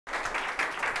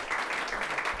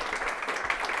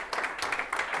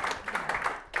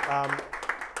Um,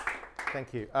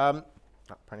 Thank you.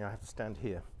 Apparently I have to stand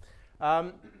here.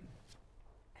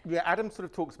 Yeah, Adam sort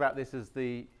of talks about this as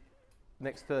the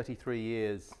next 33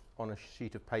 years on a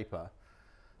sheet of paper.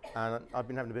 And I've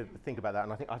been having a bit of a think about that,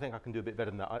 and I think I can do a bit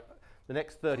better than that. The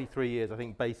next 33 years, I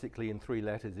think basically in 3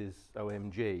 letters is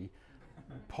OMG,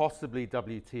 possibly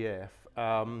WTF,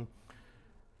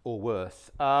 or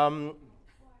worse. Adam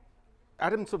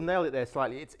sort of nailed it there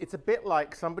slightly. It's a bit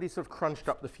like somebody sort of crunched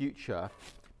up the future,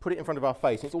 put it in front of our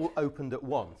face, and it's all opened at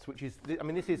once, which is, I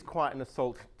mean, this is quite an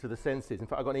assault to the senses. In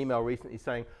fact, I got an email recently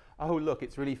saying, oh, look,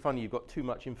 it's really funny, you've got too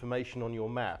much information on your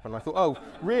map. And I thought, oh,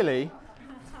 really?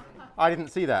 I didn't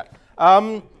see that.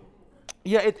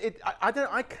 Yeah,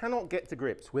 I cannot get to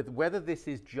grips with whether this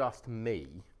is just me,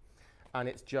 and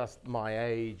it's just my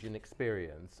age and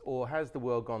experience, or has the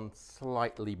world gone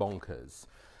slightly bonkers?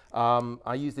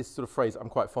 I use this sort of phrase I'm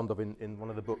quite fond of in one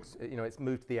of the books. You know, it's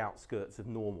moved to the outskirts of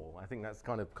normal. I think that's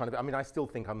kind of. I mean, I still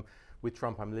think with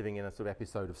Trump, I'm living in a sort of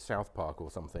episode of South Park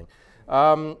or something.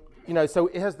 You know, so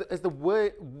has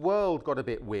the world got a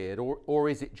bit weird, or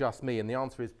is it just me? And the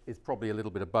answer is probably a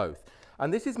little bit of both.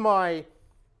 And this is my,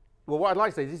 well, what I'd like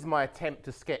to say is this is my attempt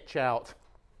to sketch out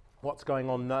what's going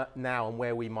on now and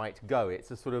where we might go.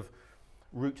 It's a sort of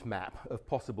route map of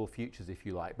possible futures, if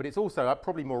you like. But it's also,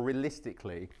 probably more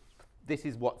realistically, this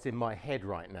is what's in my head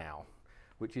right now,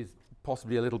 which is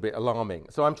possibly a little bit alarming.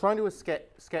 So I'm trying to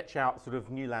sketch out sort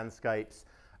of new landscapes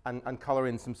and colour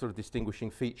in some sort of distinguishing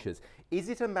features. Is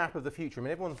it a map of the future? I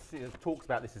mean, everyone talks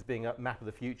about this as being a map of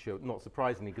the future, not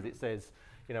surprisingly, because it says,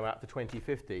 you know, out to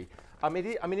 2050. I mean,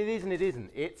 it is and it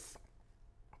isn't. It's,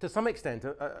 to some extent,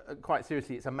 quite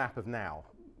seriously, it's a map of now.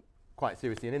 Quite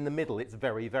seriously, and in the middle it's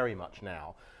very, very much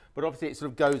now. But obviously it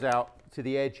sort of goes out to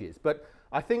the edges. But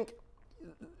I think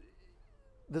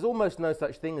there's almost no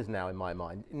such thing as now in my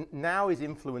mind. Now is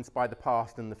influenced by the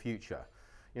past and the future.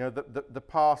 You know, the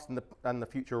past and the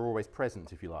future are always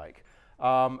present, if you like.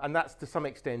 And that's to some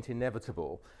extent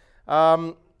inevitable.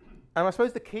 And I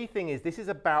suppose the key thing is this is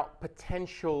about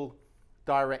potential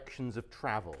directions of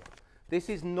travel. This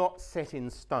is not set in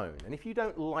stone. And if you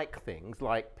don't like things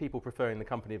like people preferring the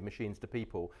company of machines to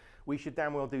people, we should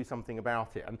damn well do something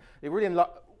about it. And it really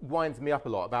winds me up a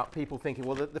lot about people thinking,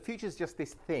 well, the future is just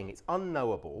this thing. It's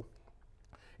unknowable.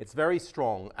 It's very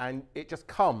strong. And it just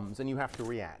comes and you have to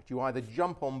react. You either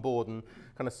jump on board and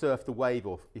kind of surf the wave,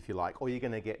 or, if you like, or you're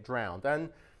going to get drowned. And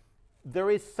there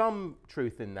is some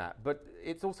truth in that. But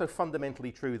it's also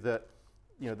fundamentally true that,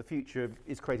 you know, the future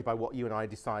is created by what you and I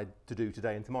decide to do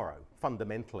today and tomorrow,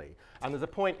 fundamentally. And there's a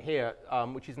point here,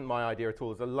 which isn't my idea at all.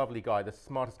 There's a lovely guy, the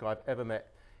smartest guy I've ever met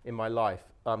in my life,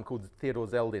 called Theodore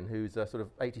Zeldin, who's a sort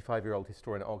of 85-year-old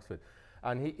historian at Oxford.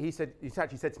 And he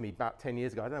actually said to me about 10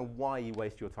 years ago, I don't know why you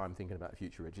waste your time thinking about the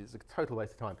future, Richard. It's a total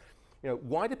waste of time. You know,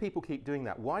 why do people keep doing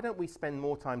that? Why don't we spend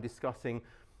more time discussing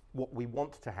what we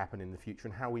want to happen in the future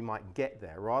and how we might get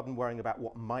there, rather than worrying about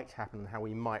what might happen and how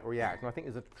we might react? And I think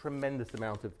there's a tremendous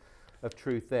amount of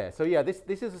truth there. So yeah, this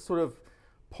is a sort of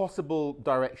possible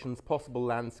directions, possible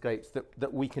landscapes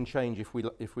that we can change if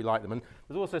we like them. And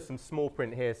there's also some small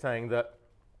print here saying that,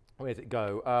 where does it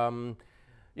go?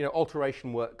 You know,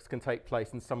 alteration works can take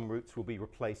place and some routes will be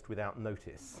replaced without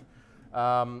notice.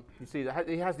 You see,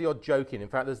 he has the odd joke in. In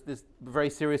fact, there's this very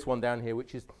serious one down here,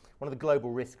 which is one of the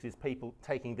global risks is people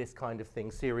taking this kind of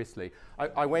thing seriously.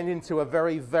 I went into a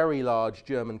very, very large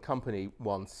German company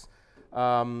once,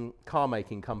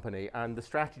 car-making company, and the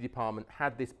strategy department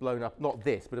had this blown up, not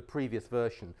this, but a previous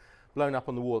version, blown up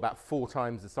on the wall about 4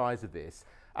 times the size of this,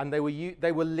 and they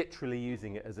were literally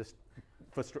using it as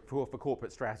for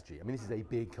corporate strategy. I mean, this is a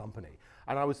big company,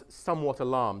 and I was somewhat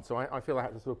alarmed, so I feel I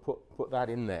had to sort of put that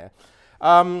in there.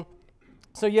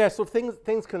 So yeah, so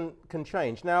things can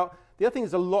change. Now, the other thing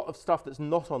is a lot of stuff that's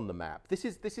not on the map. This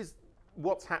is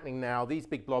what's happening now. These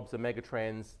big blobs are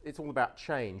megatrends. It's all about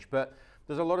change, but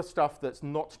there's a lot of stuff that's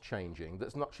not changing,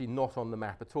 that's actually not on the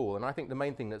map at all. And I think the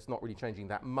main thing that's not really changing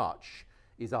that much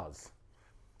is us.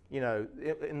 You know,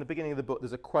 in the beginning of the book,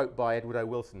 there's a quote by Edward O.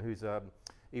 Wilson, who's an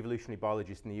evolutionary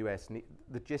biologist in the US, and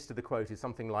the gist of the quote is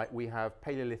something like, we have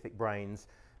Paleolithic brains,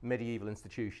 medieval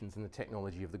institutions, and the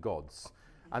technology of the gods.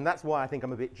 And that's why I think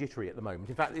I'm a bit jittery at the moment.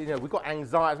 In fact, you know, we've got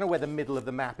anxiety. I don't know where the middle of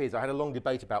the map is. I had a long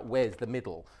debate about where's the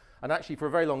middle. And actually, for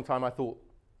a very long time, I thought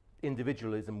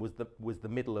individualism was the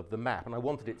middle of the map, and I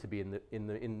wanted it to be in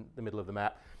the middle of the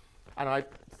map. And I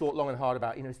thought long and hard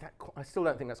about, you know, I still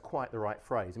don't think that's quite the right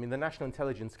phrase. I mean, the National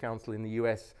Intelligence Council in the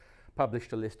US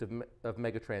published a list of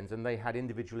megatrends, and they had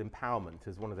individual empowerment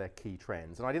as one of their key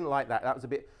trends. And I didn't like that. That was a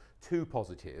bit too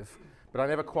positive, but I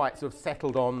never quite sort of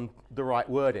settled on the right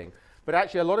wording. But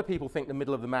actually, a lot of people think the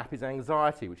middle of the map is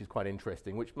anxiety, which is quite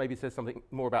interesting, which maybe says something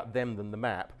more about them than the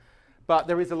map. But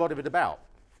there is a lot of it about.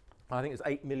 I think there's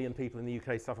 8 million people in the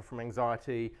UK suffer from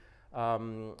anxiety.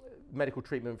 Medical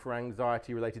treatment for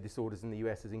anxiety-related disorders in the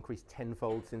US has increased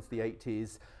tenfold since the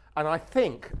 80s. And I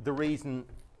think the reason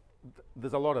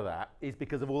there's a lot of that is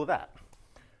because of all of that.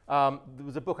 There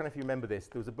was a book, I don't know if you remember this,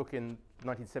 there was a book in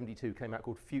 1972 came out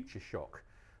called Future Shock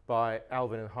by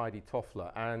Alvin and Heidi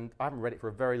Toffler, and I haven't read it for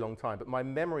a very long time, but my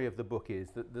memory of the book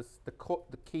is that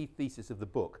the key thesis of the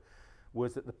book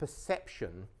was that the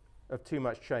perception of too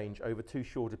much change over too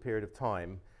short a period of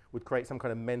time would create some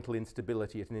kind of mental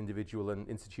instability at an individual and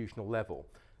institutional level.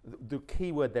 The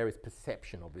key word there is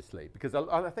perception, obviously, because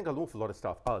I think an awful lot of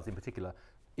stuff, us in particular,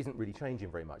 isn't really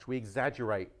changing very much. We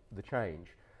exaggerate the change.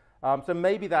 So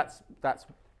maybe that's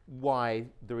why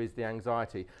there is the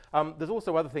anxiety. There's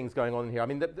also other things going on here. I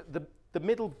mean, the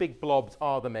middle big blobs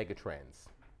are the mega trends.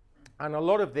 And a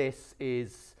lot of this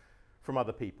is from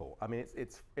other people. I mean,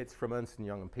 it's from Ernst &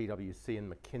 Young and PwC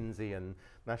and McKinsey and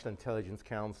National Intelligence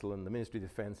Council and the Ministry of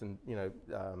Defense and, you know,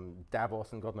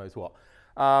 Davos and God knows what.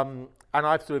 And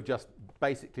I've sort of just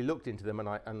basically looked into them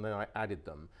and then I added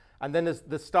them. And then there's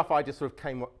the stuff I just sort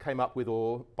of came up with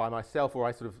or by myself, or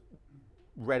I sort of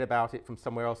read about it from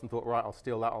somewhere else and thought, right, I'll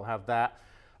steal that, I'll have that.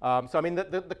 So I mean,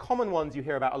 the common ones you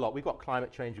hear about a lot. We've got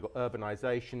climate change, we've got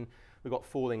urbanization, we've got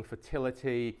falling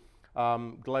fertility,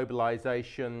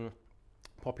 globalization,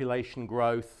 population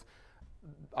growth.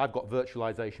 I've got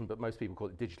virtualization, but most people call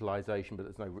it digitalization,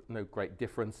 but there's no great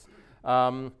difference.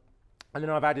 And then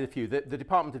I've added a few. The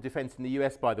Department of Defense in the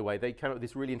US, by the way, they came up with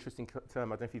this really interesting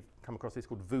term, I don't know if you've come across this,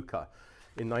 called VUCA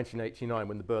in 1989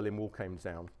 when the Berlin Wall came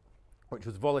down, which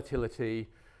was volatility,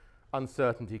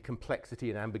 uncertainty, complexity,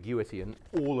 and ambiguity, and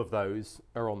all of those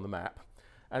are on the map.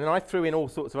 And then I threw in all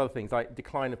sorts of other things, like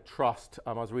decline of trust.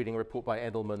 I was reading a report by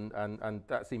Edelman, and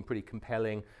that seemed pretty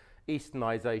compelling.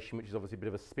 Easternization, which is obviously a bit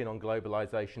of a spin on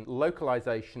globalization.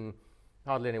 Localization,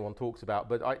 hardly anyone talks about,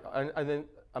 but and then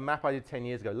a map I did 10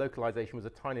 years ago, localization was a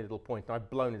tiny little point, and I've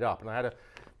blown it up, and I had a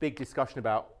big discussion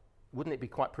about, wouldn't it be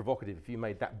quite provocative if you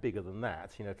made that bigger than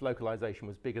that? You know, if localization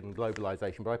was bigger than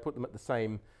globalization, but I put them at the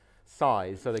same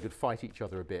size so they could fight each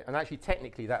other a bit. And actually,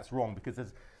 technically, that's wrong, because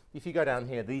if you go down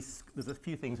here, there's a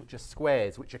few things which are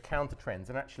squares, which are counter trends,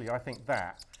 and actually, I think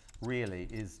that really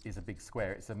is a big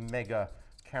square. It's a mega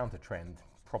counter trend,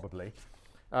 probably.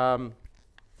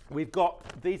 We've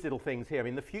got these little things here. I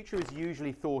mean, the future is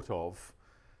usually thought of,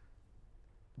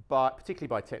 particularly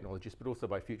by technologists, but also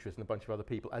by futurists and a bunch of other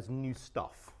people, as new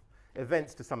stuff.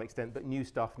 Events to some extent, but new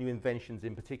stuff, new inventions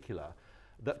in particular,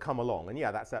 that come along. And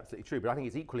yeah, that's absolutely true, but I think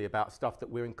it's equally about stuff that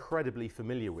we're incredibly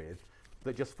familiar with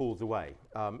that just falls away,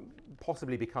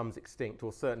 possibly becomes extinct,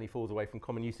 or certainly falls away from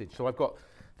common usage. So I've got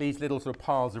these little sort of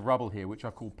piles of rubble here, which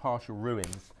I've called partial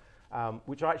ruins,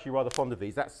 which are actually rather fond of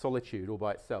these. That's solitude all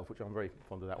by itself, which I'm very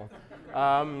fond of that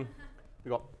one.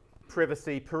 We've got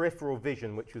privacy, peripheral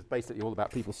vision, which was basically all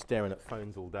about people staring at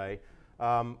phones all day.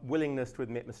 Willingness to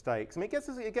admit mistakes. I mean,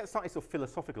 it gets slightly sort of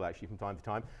philosophical, actually, from time to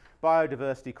time.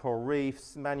 Biodiversity, coral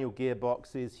reefs, manual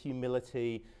gearboxes,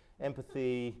 humility,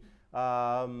 empathy,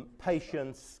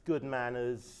 patience, good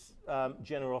manners,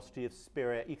 generosity of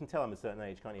spirit. You can tell I'm a certain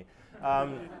age, can't you?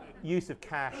 Use of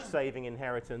cash, saving,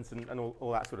 inheritance, and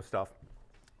all that sort of stuff.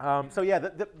 So yeah,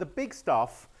 the big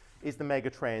stuff is the mega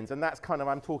trends, and that's kind of,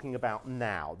 I'm talking about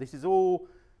now. This is all,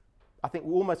 I think,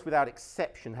 almost without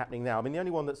exception happening now. I mean, the only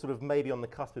one that's sort of maybe on the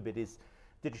cusp a bit is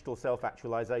digital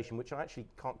self-actualization, which I actually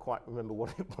can't quite remember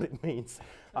what it means.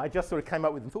 I just sort of came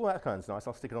up with and thought, oh, that kind of nice,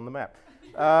 I'll stick it on the map.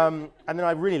 And then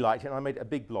I really liked it, and I made it a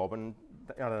big blob, and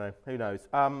I don't know, who knows.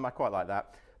 I quite like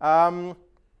that. And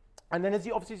then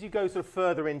obviously as you go sort of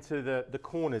further into the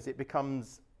corners, it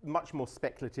becomes much more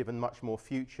speculative and much more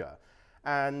future.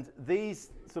 And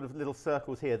these sort of little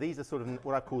circles here, these are sort of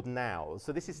what I've called nows.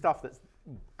 So this is stuff that's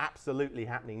absolutely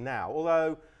happening now,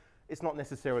 although it's not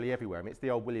necessarily everywhere. I mean, it's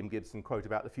the old William Gibson quote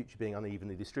about the future being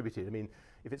unevenly distributed. I mean,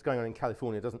 if it's going on in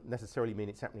California, it doesn't necessarily mean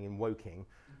it's happening in Woking.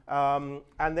 And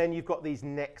then you've got these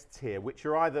nexts here, which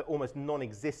are either almost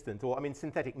non-existent, or, I mean,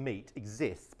 synthetic meat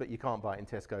exists, but you can't buy it in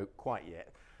Tesco quite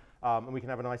yet. And we can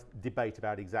have a nice debate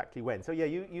about exactly when. So yeah,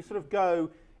 you sort of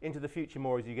go into the future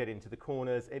more as you get into the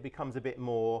corners. It becomes a bit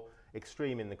more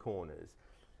extreme in the corners.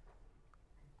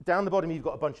 Down the bottom, you've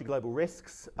got a bunch of global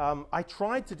risks. I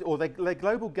tried to, or they're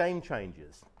global game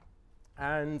changers.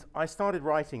 And I started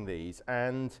writing these,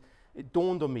 and it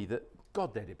dawned on me that,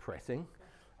 God, they're depressing.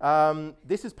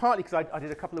 This is partly because I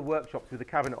did a couple of workshops with the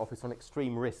Cabinet Office on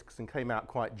extreme risks and came out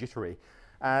quite jittery.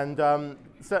 And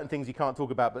certain things you can't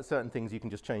talk about, but certain things you can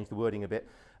just change the wording a bit.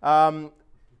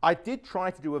 I did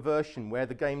try to do a version where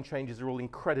the game changes are all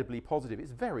incredibly positive.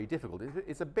 It's very difficult.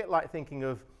 It's a bit like thinking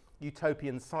of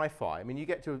utopian sci-fi. I mean, you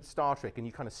get to Star Trek and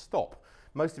you kind of stop.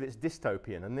 Most of it's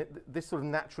dystopian, and this sort of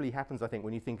naturally happens, I think,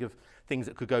 when you think of things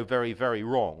that could go very, very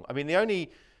wrong. I mean, the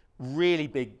only really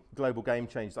big global game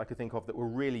changes I could think of that were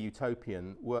really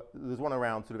utopian there's one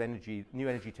around sort of energy, new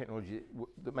energy technology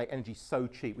that make energy so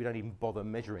cheap we don't even bother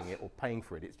measuring it or paying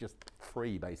for it. It's just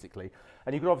free, basically.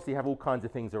 And you could obviously have all kinds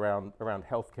of things around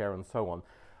healthcare and so on.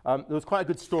 There was quite a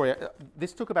good story.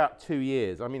 This took about 2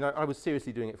 years. I mean, I was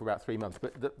seriously doing it for about 3 months,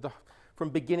 but from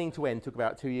beginning to end took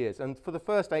about 2 years. And for the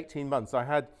first 18 months, I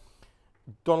had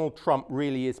Donald Trump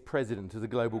really is president as a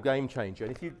global game changer.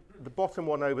 And if you, the bottom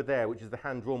one over there, which is the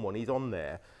hand-drawn one, he's on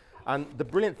there. And the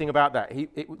brilliant thing about that,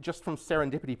 just from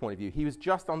serendipity point of view, he was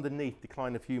just underneath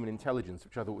Decline of Human Intelligence,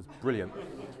 which I thought was brilliant,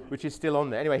 which is still on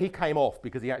there. Anyway, he came off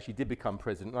because he actually did become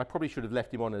president. And I probably should have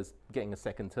left him on as getting a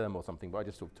second term or something, but I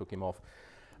just sort of took him off.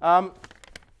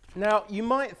 Now, you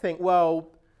might think, well,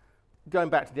 going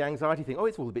back to the anxiety thing, oh,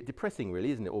 it's all a bit depressing,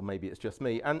 really, isn't it? Or maybe it's just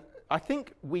me. And I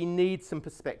think we need some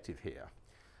perspective here.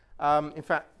 In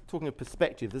fact, talking of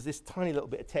perspective, there's this tiny little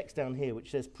bit of text down here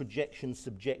which says projection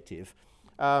subjective.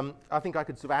 I think I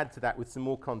could sort of add to that with some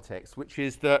more context, which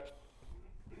is that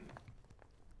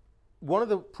one of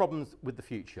the problems with the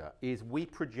future is we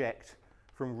project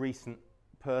from recent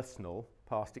personal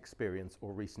past experience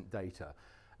or recent data.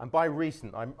 And by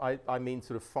recent, I mean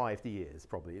sort of 5 years,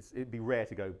 probably. It'd be rare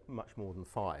to go much more than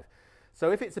 5. So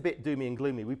if it's a bit doomy and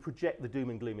gloomy, we project the doom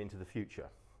and gloom into the future.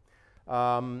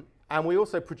 And we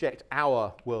also project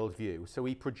our worldview. So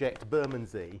we project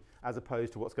Bermondsey as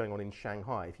opposed to what's going on in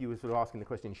Shanghai. If you were sort of asking the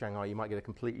question in Shanghai, you might get a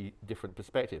completely different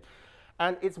perspective.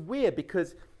 And it's weird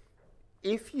because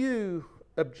if you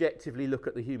objectively look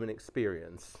at the human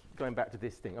experience, going back to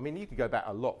this thing, I mean, you could go back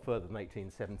a lot further than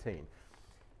 1817.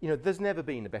 You know, there's never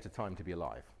been a better time to be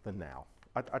alive than now.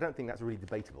 I don't think that's really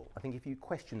debatable. I think if you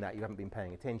question that, you haven't been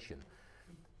paying attention.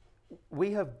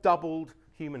 We have doubled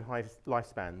human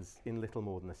lifespans in little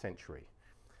more than a century.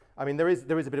 I mean, there is a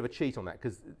bit of a cheat on that,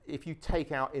 because if you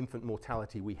take out infant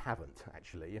mortality, we haven't,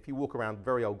 actually. If you walk around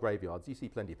very old graveyards, you see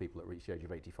plenty of people that reach the age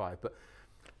of 85, but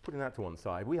putting that to one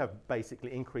side, we have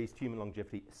basically increased human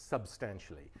longevity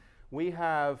substantially. We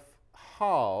have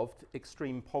halved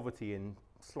extreme poverty in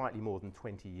slightly more than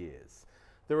 20 years.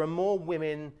 There are more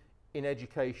women in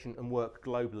education and work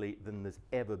globally than there's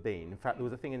ever been. In fact, there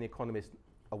was a thing in The Economist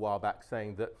a while back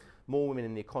saying that more women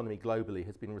in the economy globally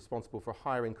has been responsible for a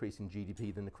higher increase in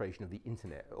GDP than the creation of the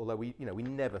internet. Although we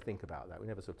never think about that. We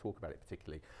never sort of talk about it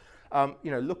particularly.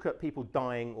 Look at people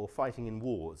dying or fighting in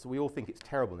wars. We all think it's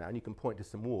terrible now, and you can point to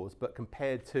some wars, but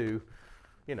compared to,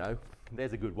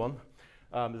 there's a good one.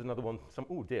 There's another one,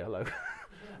 oh dear,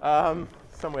 hello.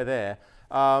 Somewhere there.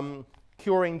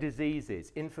 Curing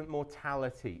diseases, infant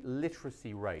mortality,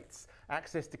 literacy rates,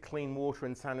 access to clean water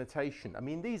and sanitation. I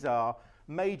mean, these are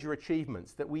major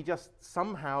achievements that we just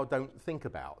somehow don't think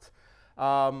about.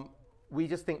 We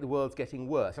just think the world's getting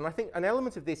worse. And I think an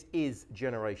element of this is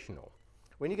generational.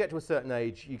 When you get to a certain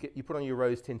age, you put on your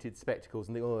rose-tinted spectacles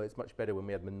and think, oh, it's much better when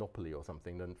we had Monopoly or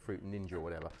something than Fruit Ninja or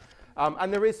whatever.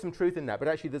 And there is some truth in that, but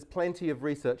actually there's plenty of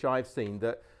research I've seen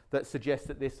that suggests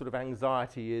that this sort of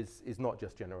anxiety is not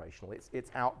just generational,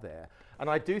 it's out there. And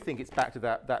I do think it's back to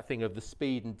that thing of the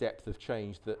speed and depth of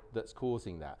change that's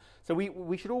causing that. So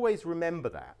we should always remember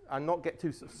that and not get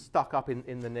too sort of stuck up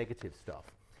in the negative stuff.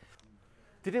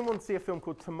 Did anyone see a film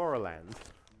called Tomorrowland?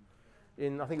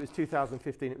 I think it was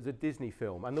 2015, it was a Disney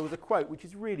film, and there was a quote which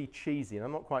is really cheesy, and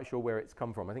I'm not quite sure where it's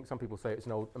come from. I think some people say it's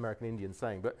an old American Indian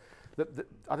saying, but I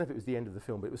don't know if it was the end of the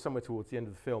film, but it was somewhere towards the end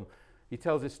of the film. He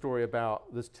tells this story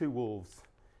about there's 2 wolves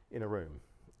in a room,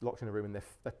 locked in a room, and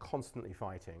they're constantly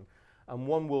fighting. And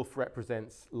one wolf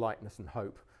represents lightness and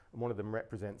hope, and one of them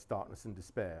represents darkness and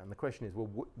despair. And the question is, well,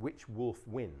 which wolf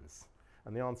wins?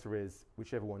 And the answer is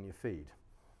whichever one you feed,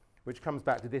 which comes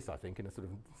back to this, I think, in a sort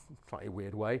of slightly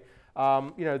weird way.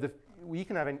 You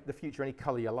can have the future any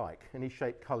colour you like, any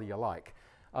shape colour you like.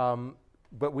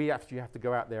 But we actually have to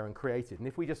go out there and create it. And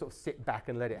if we just sort of sit back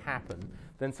and let it happen,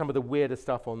 then some of the weirder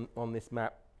stuff on this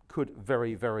map could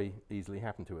very, very easily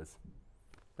happen to us.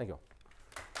 Thank you.